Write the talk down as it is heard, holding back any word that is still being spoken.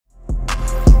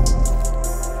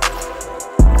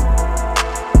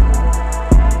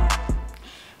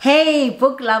Hey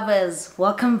book lovers,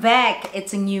 welcome back.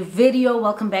 It's a new video.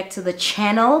 Welcome back to the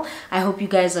channel. I hope you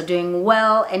guys are doing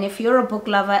well, and if you're a book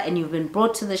lover and you've been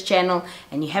brought to this channel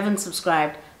and you haven't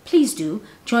subscribed, please do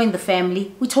join the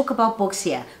family. We talk about books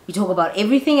here. We talk about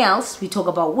everything else. We talk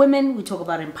about women. We talk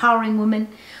about empowering women.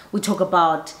 We talk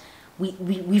about we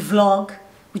vlog.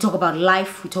 We talk about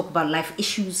life. We talk about life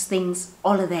issues, things,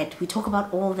 all of that. We talk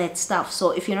about all that stuff.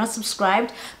 So if you're not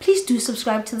subscribed, please do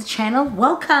subscribe to the channel.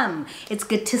 Welcome. It's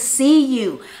good to see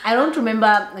you. I don't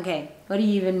remember. Okay, what do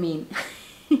you even mean?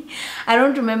 I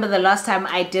don't remember the last time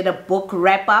I did a book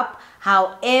wrap up.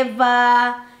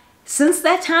 However, since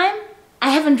that time,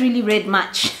 I haven't really read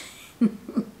much.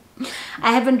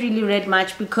 I haven't really read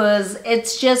much because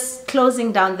it's just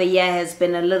closing down the year has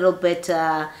been a little bit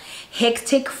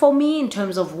hectic for me in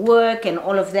terms of work and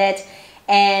all of that.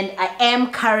 And I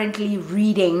am currently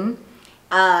reading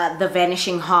The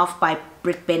Vanishing Half by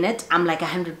Brit Bennett. I'm like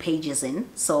 100 pages in,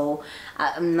 so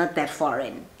I'm not that far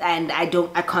in, and I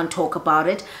can't talk about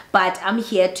it, but I'm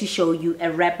here to show you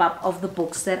a wrap up of the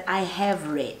books that I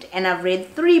have read. And I've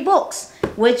read 3 books,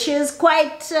 which is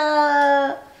quite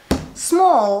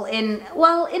small in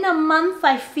a month.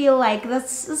 I feel like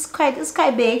it's quite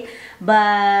big,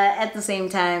 but at the same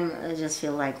time I just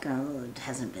feel like it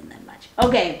hasn't been that much.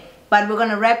 Okay, but we're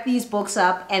gonna wrap these books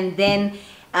up, and then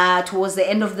towards the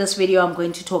end of this video I'm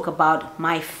going to talk about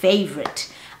my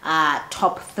favorite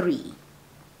top three.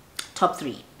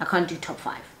 I can't do top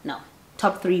 5. No,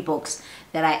 top 3 books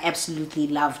that I absolutely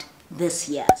loved this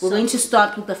year. We're going to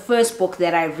start with the first book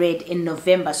that I read in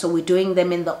November. So we're doing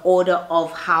them in the order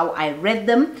of how I read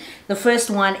them. The first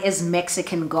one is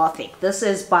Mexican Gothic. This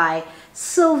is by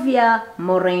Silvia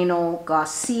Moreno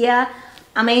Garcia.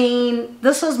 I mean,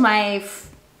 this was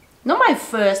not my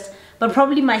first, but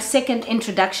probably my second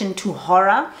introduction to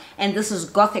horror. And this is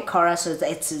Gothic horror, so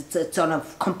it's on a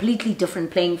completely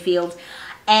different playing field.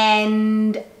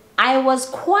 And I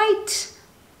was not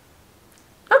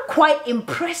quite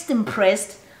impressed.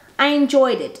 I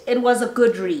enjoyed it. It was a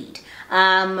good read.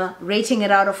 Rating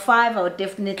it out of 5, I would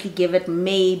definitely give it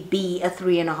maybe a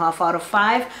 3.5 out of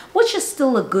 5, which is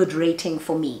still a good rating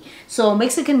for me. So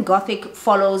Mexican Gothic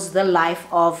follows the life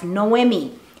of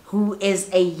Noemi, who is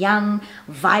a young,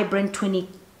 vibrant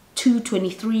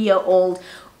 23-year-old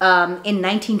in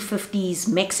 1950s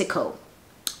Mexico.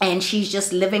 And she's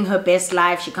just living her best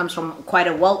life. She comes from quite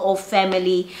a well-off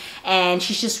family, and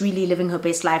she's just really living her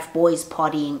best life, boys,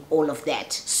 partying, all of that,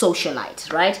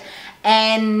 socialite, right?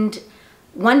 And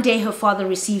one day her father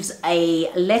receives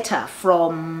a letter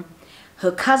from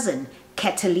her cousin,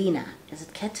 Catalina. Is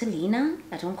it Catalina?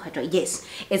 I don't quite know. Yes,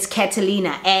 it's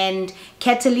Catalina. And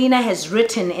Catalina has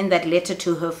written in that letter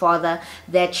to her father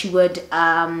that she would...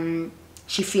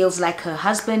 she feels like her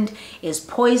husband is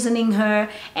poisoning her,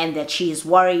 and that she is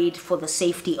worried for the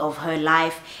safety of her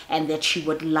life, and that she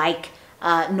would like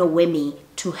Noemi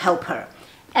to help her.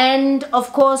 And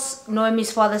of course,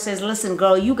 Noemi's father says, listen,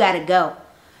 girl, you gotta go.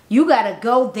 You gotta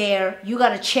go there. You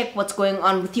gotta check what's going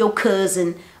on with your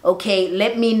cousin. Okay,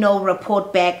 let me know,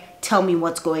 report back, tell me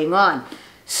what's going on.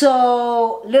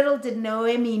 So little did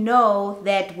Noemi know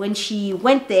that when she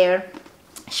went there,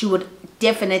 she would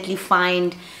definitely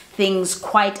find things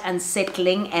quite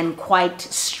unsettling and quite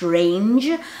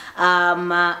strange.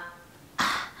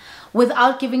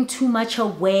 Without giving too much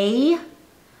away,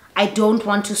 I don't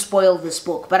want to spoil this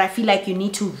book, but I feel like you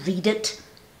need to read it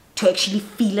to actually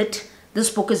feel it. This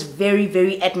book is very,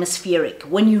 very atmospheric.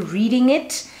 When you're reading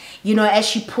it, you know, as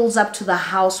she pulls up to the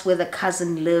house where the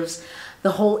cousin lives,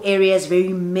 the whole area is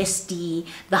very misty.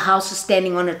 The house is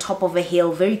standing on the top of a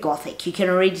hill, very Gothic. You can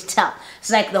already tell. It's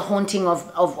like the haunting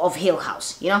of Hill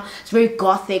House, you know? It's very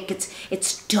Gothic.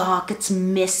 It's dark. It's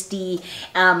misty.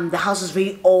 The house is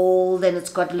very old, and it's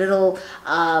got little,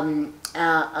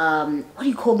 what do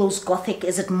you call those Gothic?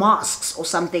 Is it mosques or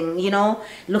something, you know?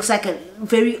 It looks like a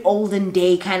very olden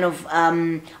day kind of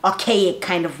archaic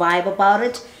kind of vibe about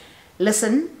it.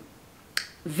 Listen,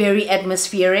 very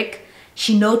atmospheric.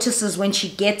 She notices when she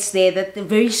gets there that the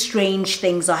very strange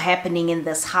things are happening in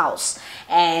this house,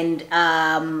 and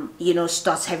you know,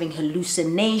 starts having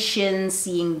hallucinations,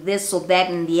 seeing this or that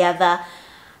and the other.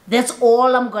 That's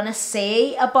all I'm gonna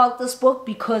say about this book,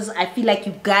 because I feel like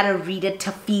you gotta read it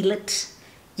to feel it.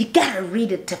 You gotta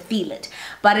read it to feel it.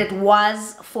 But it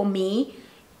was, for me,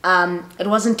 it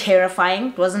wasn't terrifying.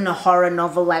 It wasn't a horror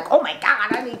novel like, oh my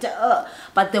God, I need to,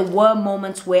 But there were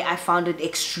moments where I found it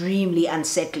extremely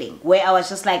unsettling, where I was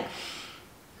just like,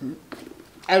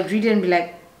 I would read it and be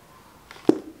like,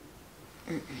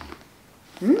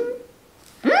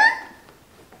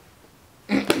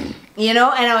 you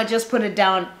know, and I would just put it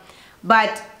down.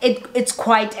 But it's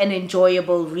quite an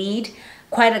enjoyable read.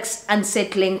 quite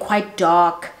unsettling, quite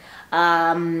dark,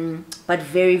 but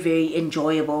very, very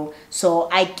enjoyable. So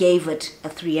I gave it a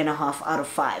 3.5 out of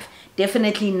 5.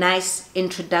 Definitely nice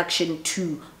introduction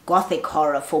to gothic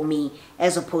horror for me,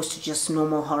 as opposed to just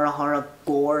normal horror,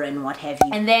 gore and what have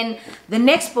you. And then the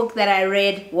next book that I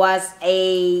read was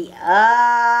if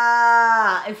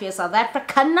you're South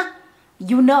African,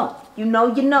 you know.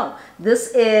 This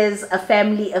is A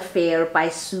Family Affair by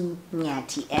Sue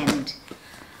Nyati, and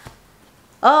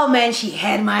oh man, she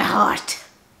had my heart.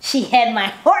 She had my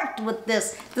heart with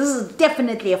this. This is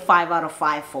definitely a 5 out of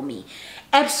 5 for me.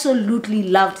 Absolutely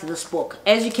loved this book.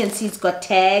 As you can see, it's got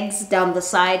tags down the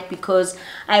side because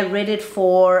I read it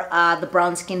for the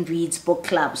Brown Skin Reads book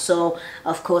club. So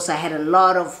of course I had a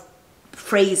lot of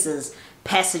phrases,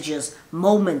 passages,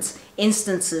 moments,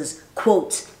 instances,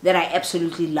 quotes that I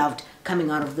absolutely loved coming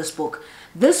out of this book.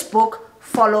 This book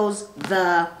follows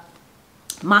the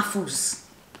Mafus.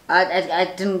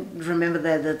 I didn't remember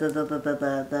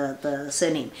the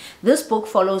surname. This book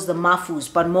follows the Mafus,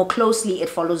 but more closely it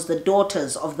follows the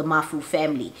daughters of the Mafu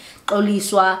family,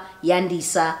 Xoliswa,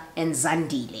 Yandisa, and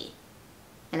Zandile.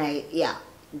 And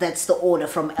that's the order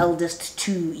from eldest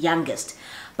to youngest.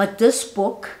 But this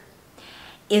book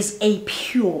is a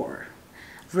pure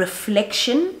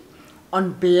reflection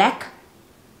on black,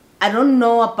 I don't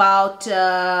know about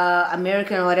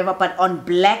American or whatever, but on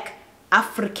black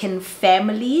African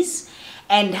families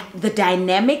and the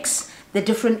dynamics, the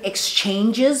different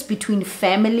exchanges between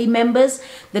family members,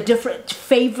 the different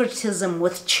favoritism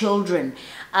with children,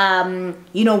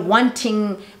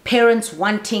 parents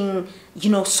wanting,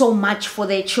 so much for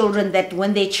their children that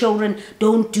when their children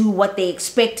don't do what they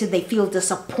expected, they feel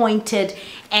disappointed.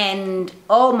 And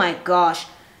oh my gosh,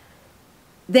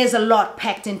 there's a lot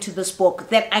packed into this book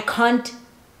that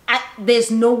there's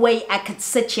no way I could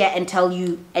sit here and tell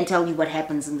you what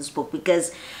happens in this book,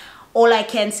 because all I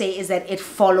can say is that it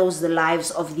follows the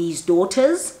lives of these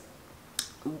daughters.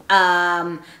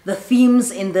 The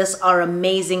themes in this are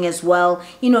amazing as well.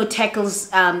 Tackles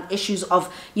issues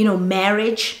of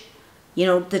marriage,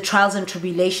 the trials and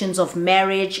tribulations of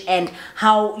marriage, and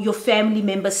how your family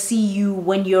members see you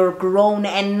when you're grown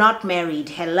and not married.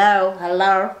 Hello.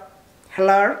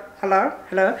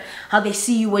 How they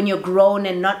see you when you're grown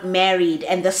and not married,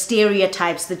 and the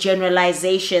stereotypes, the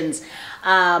generalizations.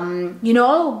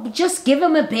 Just give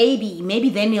him a baby, maybe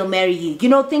then he'll marry you.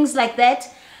 Things like that.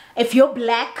 If you're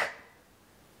black,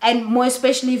 and more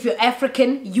especially if you're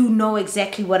African, you know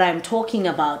exactly what I'm talking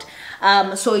about.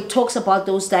 So it talks about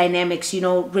those dynamics,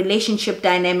 relationship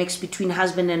dynamics between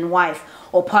husband and wife,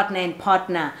 or partner and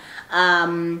partner.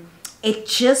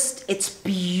 It's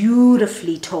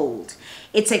beautifully told.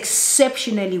 It's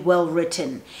exceptionally well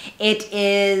written. It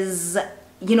is,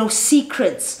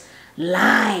 secrets,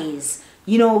 lies,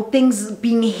 things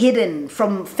being hidden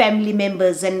from family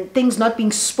members and things not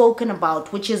being spoken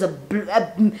about, which is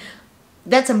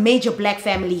that's a major black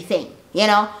family thing.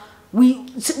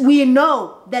 We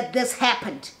know that this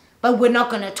happened, but we're not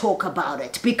going to talk about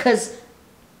it because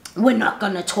we're not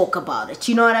going to talk about it.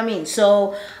 You know what I mean?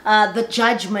 So the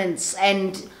judgments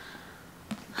and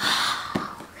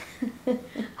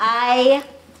I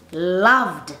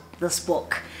loved this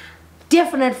book.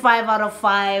 Definite 5 out of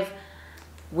 5.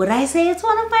 Would I say it's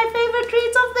one of my favorite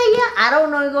reads of the year? I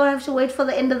don't know. You're going to have to wait for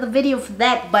the end of the video for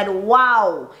that. But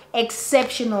wow,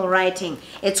 exceptional writing.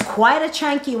 It's quite a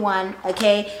chunky one,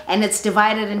 okay? And it's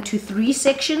divided into 3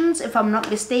 sections, if I'm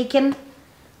not mistaken.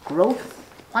 Growth.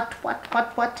 What?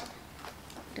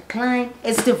 Decline.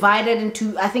 It's divided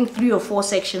into, I think, 3 or 4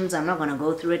 sections. I'm not going to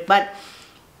go through it, but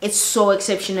it's so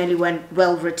exceptionally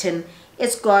well written.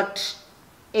 It's got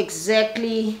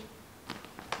exactly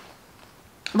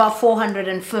about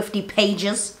 450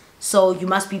 pages, so you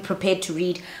must be prepared to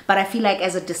read. But I feel like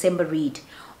as a December read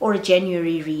or a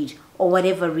January read or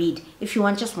whatever read, if you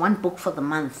want just one book for the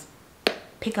month,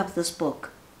 pick up this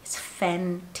book. It's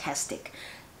fantastic.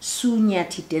 Sue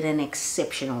Nyati did an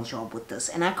exceptional job with this,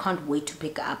 and I can't wait to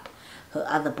pick up her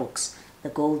other books, The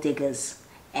Gold Diggers,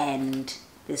 and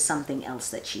there's something else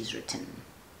that she's written,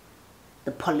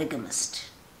 The Polygamist.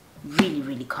 Really,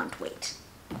 really can't wait.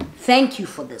 Thank you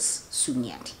for this, Sue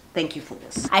Nyati. Thank you for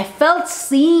this. I felt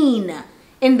seen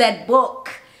in that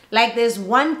book. Like there's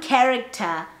one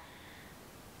character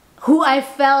who I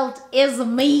felt is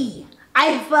me.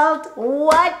 I felt,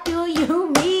 what do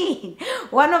you mean?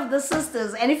 One of the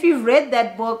sisters. And if you've read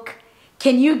that book,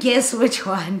 can you guess which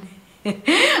one?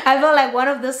 I felt like one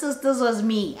of the sisters was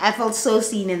me. I felt so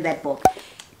seen in that book.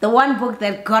 The one book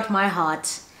that got my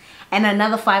heart, and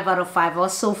another 5 out of 5. I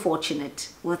was so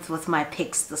fortunate with my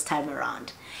picks this time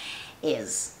around,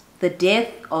 is The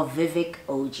Death of VIVEK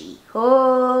OJI.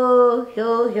 Oh,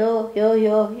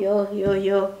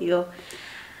 yo.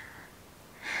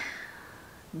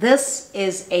 This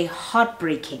is a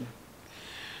heartbreaking,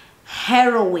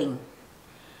 harrowing,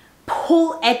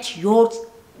 pull at your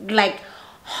like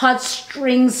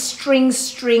heartstrings,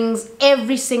 strings,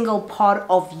 every single part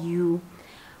of you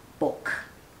book.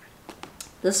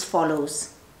 This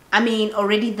follows, I mean,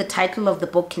 already the title of the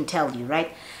book can tell you,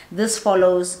 right? This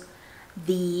follows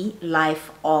the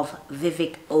life of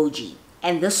VIVEK OJI,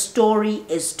 and this story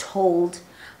is told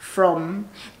from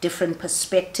different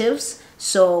perspectives,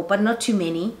 so but not too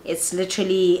many. It's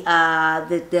literally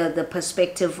the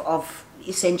perspective of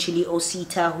essentially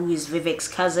Osita, who is Vivek's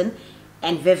cousin,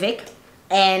 and VIVEK,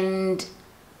 and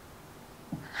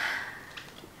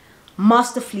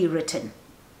masterfully written,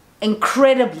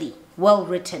 incredibly well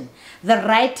written. The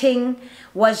writing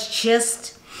was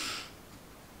just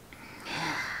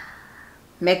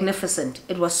magnificent.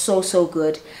 It was so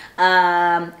good.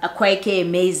 Akwaeke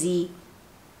Mezi,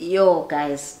 yo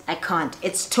guys, I can't.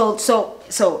 It's told so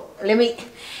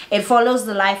it follows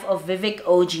the life of VIVEK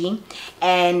OJI,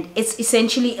 and it's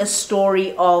essentially a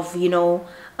story of, you know,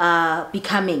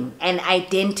 becoming an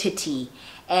identity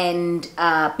and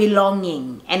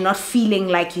belonging and not feeling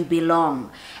like you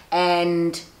belong.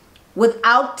 And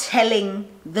without telling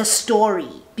the story,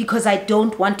 because I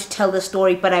don't want to tell the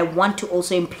story, but I want to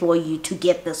also implore you to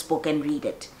get this book and read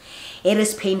it. It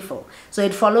is painful. So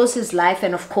it follows his life,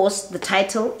 and of course the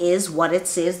title is what it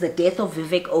says, The Death of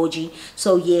VIVEK OJI.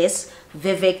 So yes,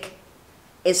 VIVEK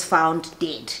is found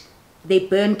dead. They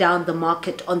burned down the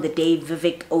market on the day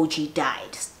VIVEK OJI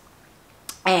died,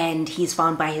 and he's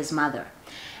found by his mother.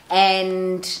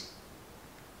 And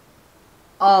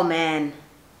oh man,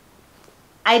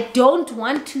 I don't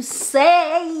want to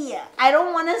say, I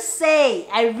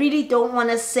really don't want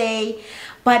to say,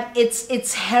 but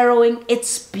it's harrowing,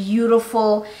 it's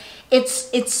beautiful,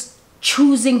 it's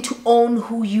choosing to own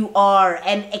who you are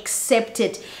and accept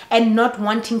it, and not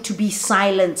wanting to be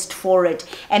silenced for it,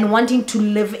 and wanting to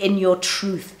live in your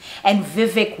truth. And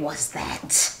VIVEK was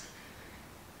that.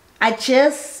 I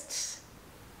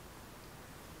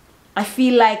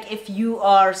feel like if you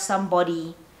are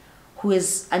somebody who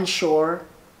is unsure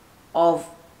of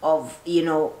you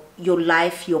know, your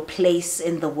life, your place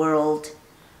in the world,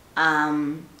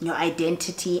 your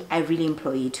identity, I really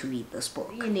implore you to read this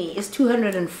book. It's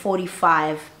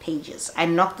 245 pages. I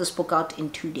knocked this book out in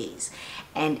 2 days,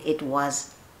 and it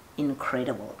was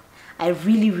incredible. I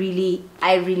really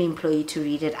implore you to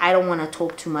read it. I don't want to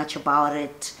talk too much about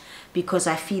it because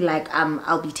I feel like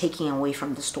I'll be taking away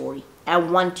from the story. I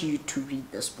want you to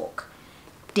read this book.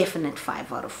 Definite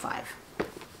 5 out of 5.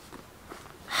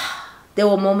 There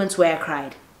were moments where I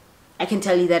cried. I can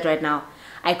tell you that right now.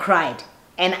 I cried,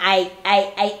 and I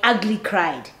ugly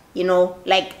cried, you know,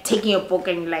 like taking a book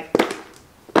and like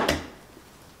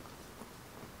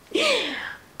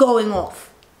going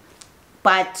off,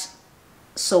 but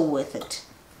so worth it.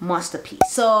 Masterpiece.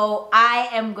 So I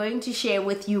am going to share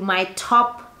with you my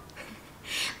top.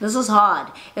 This is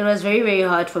hard. It was very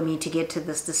hard for me to get to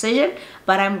this decision,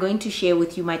 but I'm going to share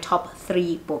with you my top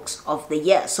 3 books of the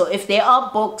year. So if there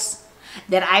are books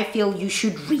that I feel you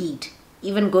should read,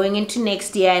 even going into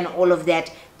next year and all of that,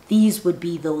 these would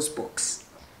be those books.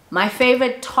 My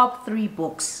favorite top 3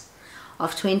 books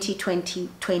of 2020,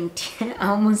 I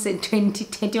almost said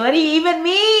 2020. What do you even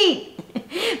mean?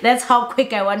 That's how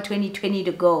quick I want 2020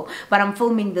 to go, but I'm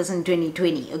filming this in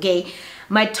 2020, okay?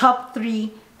 My top 3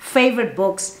 favorite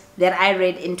books that I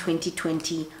read in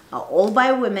 2020 are all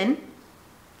by women.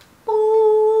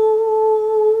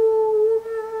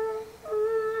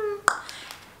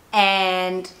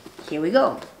 And here we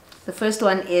go. The first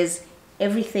one is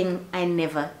Everything I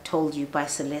Never Told You by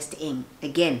Celeste Ng.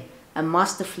 Again, a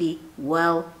masterfully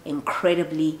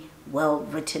incredibly well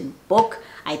written book.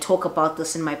 I talk about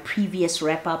this in my previous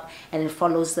wrap up, and it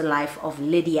follows the life of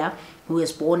Lydia, who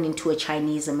is born into a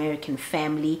Chinese American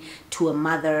family, to a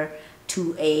mother,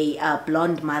 to a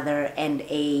blonde mother and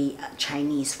a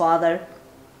Chinese father.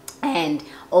 And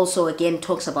also again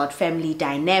talks about family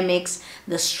dynamics,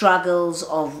 the struggles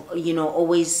of, you know,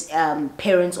 always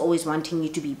parents always wanting you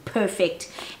to be perfect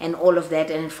and all of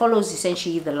that. And it follows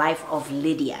essentially the life of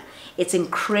Lydia. It's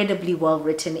incredibly well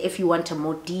written. If you want a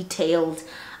more detailed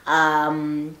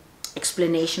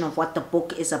explanation of what the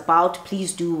book is about,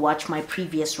 please do watch my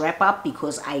previous wrap up,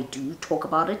 because I do talk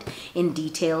about it in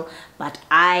detail. But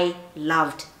I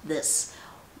loved this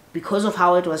because of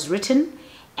how it was written,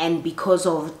 and because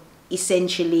of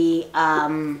essentially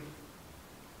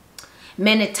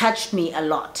it touched me a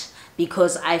lot,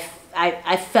 because I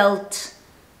felt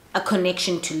a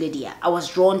connection to Lydia. I was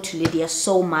drawn to Lydia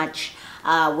so much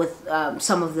with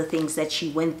some of the things that she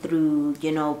went through,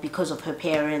 you know, because of her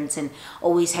parents and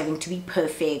always having to be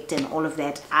perfect and all of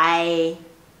that. I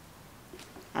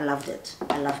loved it.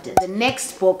 I loved it. The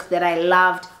next book that I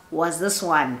loved was this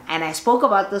one, and I spoke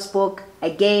about this book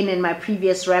again in my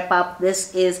previous wrap-up.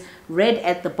 This is Red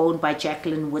at the Bone by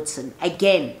Jacqueline Woodson.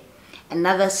 Again,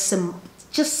 another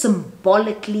just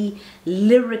symbolically,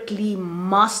 lyrically,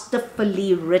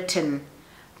 masterfully written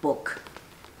book.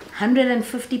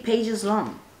 150 pages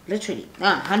long, literally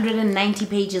 190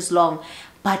 pages long,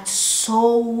 but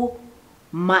so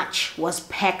much was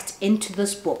packed into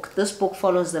this book. This book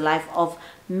follows the life of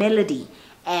Melody,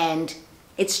 and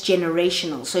it's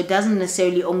generational, so it doesn't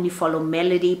necessarily only follow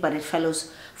Melody, but it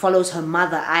follows her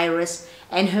mother Iris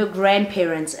and her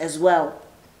grandparents as well,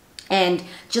 and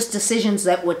just decisions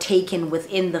that were taken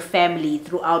within the family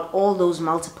throughout all those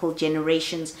multiple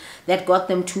generations that got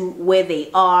them to where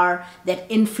they are, that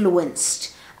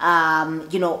influenced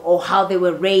you know, or how they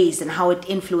were raised and how it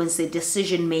influenced their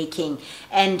decision making,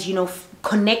 and you know,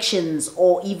 connections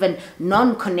or even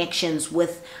non-connections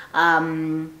with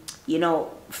you know,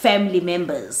 family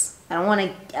members. I don't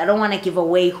want to give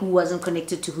away who wasn't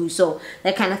connected to who, so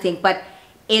that kind of thing. But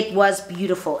it was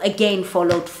beautiful. Again,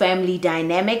 followed family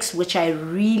dynamics, which I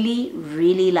really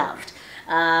loved.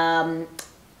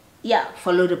 Yeah,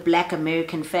 followed a Black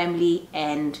American family,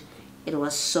 and it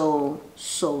was so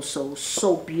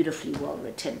beautifully well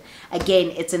written.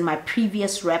 Again, it's in my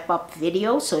previous wrap-up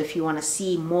video, so if you want to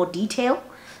see more detail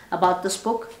about this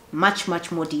book, much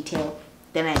more detail,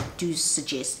 then I do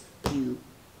suggest you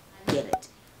get it.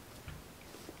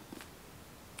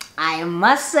 I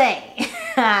must say,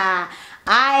 I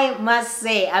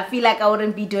feel like I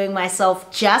wouldn't be doing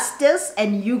myself justice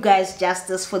and you guys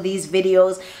justice for these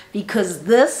videos, because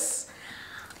this,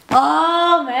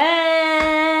 oh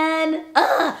man,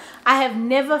 I have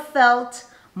never felt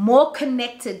more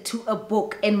connected to a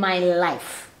book in my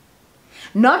life.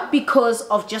 Not because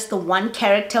of just the one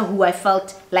character who I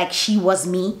felt like she was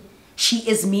me. She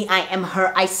is me, I am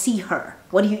her, I see her.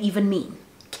 What do you even mean?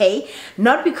 Okay?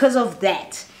 Not because of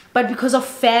that, but because of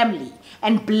family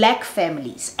and Black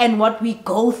families and what we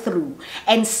go through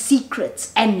and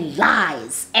secrets and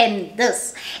lies and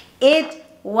this. It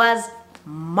was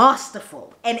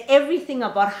masterful, and everything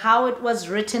about how it was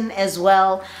written as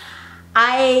well.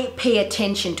 I pay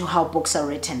attention to how books are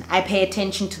written. I pay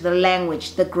attention to the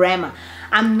language, the grammar.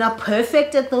 I'm not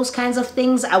perfect at those kinds of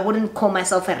things. I wouldn't call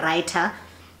myself a writer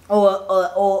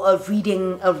or a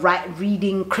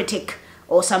reading critic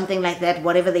or something like that,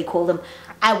 whatever they call them.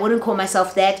 I wouldn't call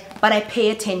myself that, but I pay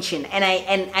attention, and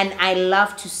I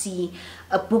love to see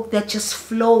a book that just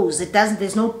flows.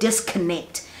 There's no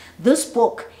disconnect. This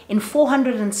book in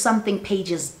 400 and something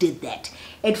pages did that.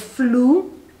 It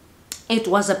flew. It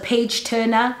was a page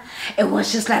turner. It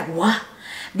was just like, what?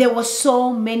 There were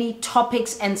so many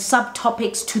topics and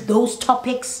subtopics to those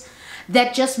topics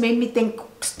that just made me think,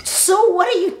 so what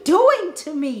are you doing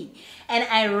to me? And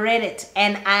I read it,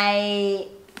 and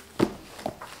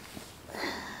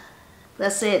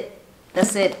that's it.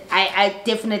 I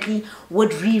definitely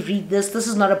would reread this. This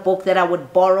is not a book that I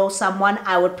would borrow someone.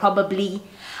 I would probably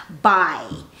buy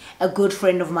a good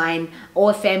friend of mine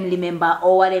or a family member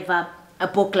or whatever a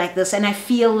book like this. And I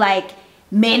feel like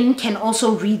men can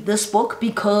also read this book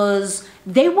because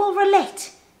they will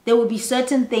relate. There will be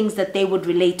certain things that they would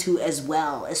relate to as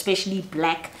well, especially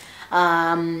Black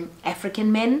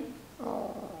African men.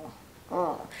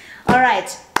 All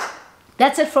right,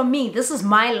 that's it from me. This is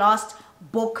my last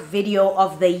book video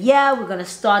of the year. We're gonna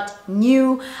start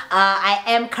new. I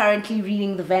am currently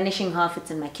reading The Vanishing Half. It's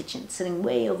in my kitchen, sitting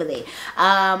way over there.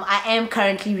 I am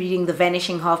currently reading The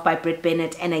Vanishing Half by Britt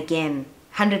Bennett, and again,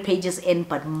 100 pages in,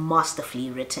 but masterfully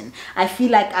written. I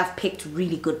feel like I've picked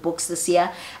really good books this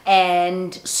year,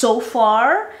 and so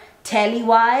far,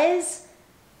 tally-wise,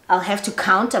 I'll have to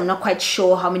count. I'm not quite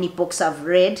sure how many books I've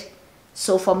read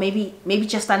so far. Maybe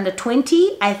just under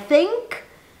 20, I think.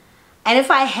 And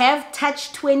if I have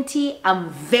touched 20,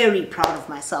 I'm very proud of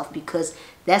myself, because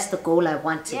that's the goal I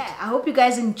wanted. Yeah, I hope you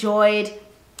guys enjoyed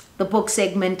the book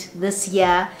segment this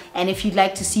year, and if you'd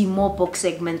like to see more book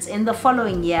segments in the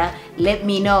following year, let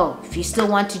me know. If you still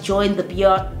want to join the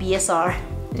BSR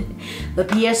the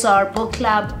BSR book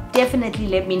club, definitely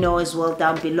let me know as well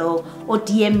down below, or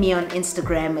DM me on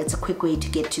Instagram. It's a quick way to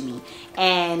get to me.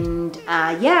 And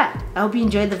yeah, I hope you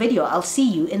enjoyed the video. I'll see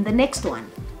you in the next one.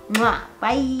 Mwah.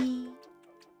 Bye.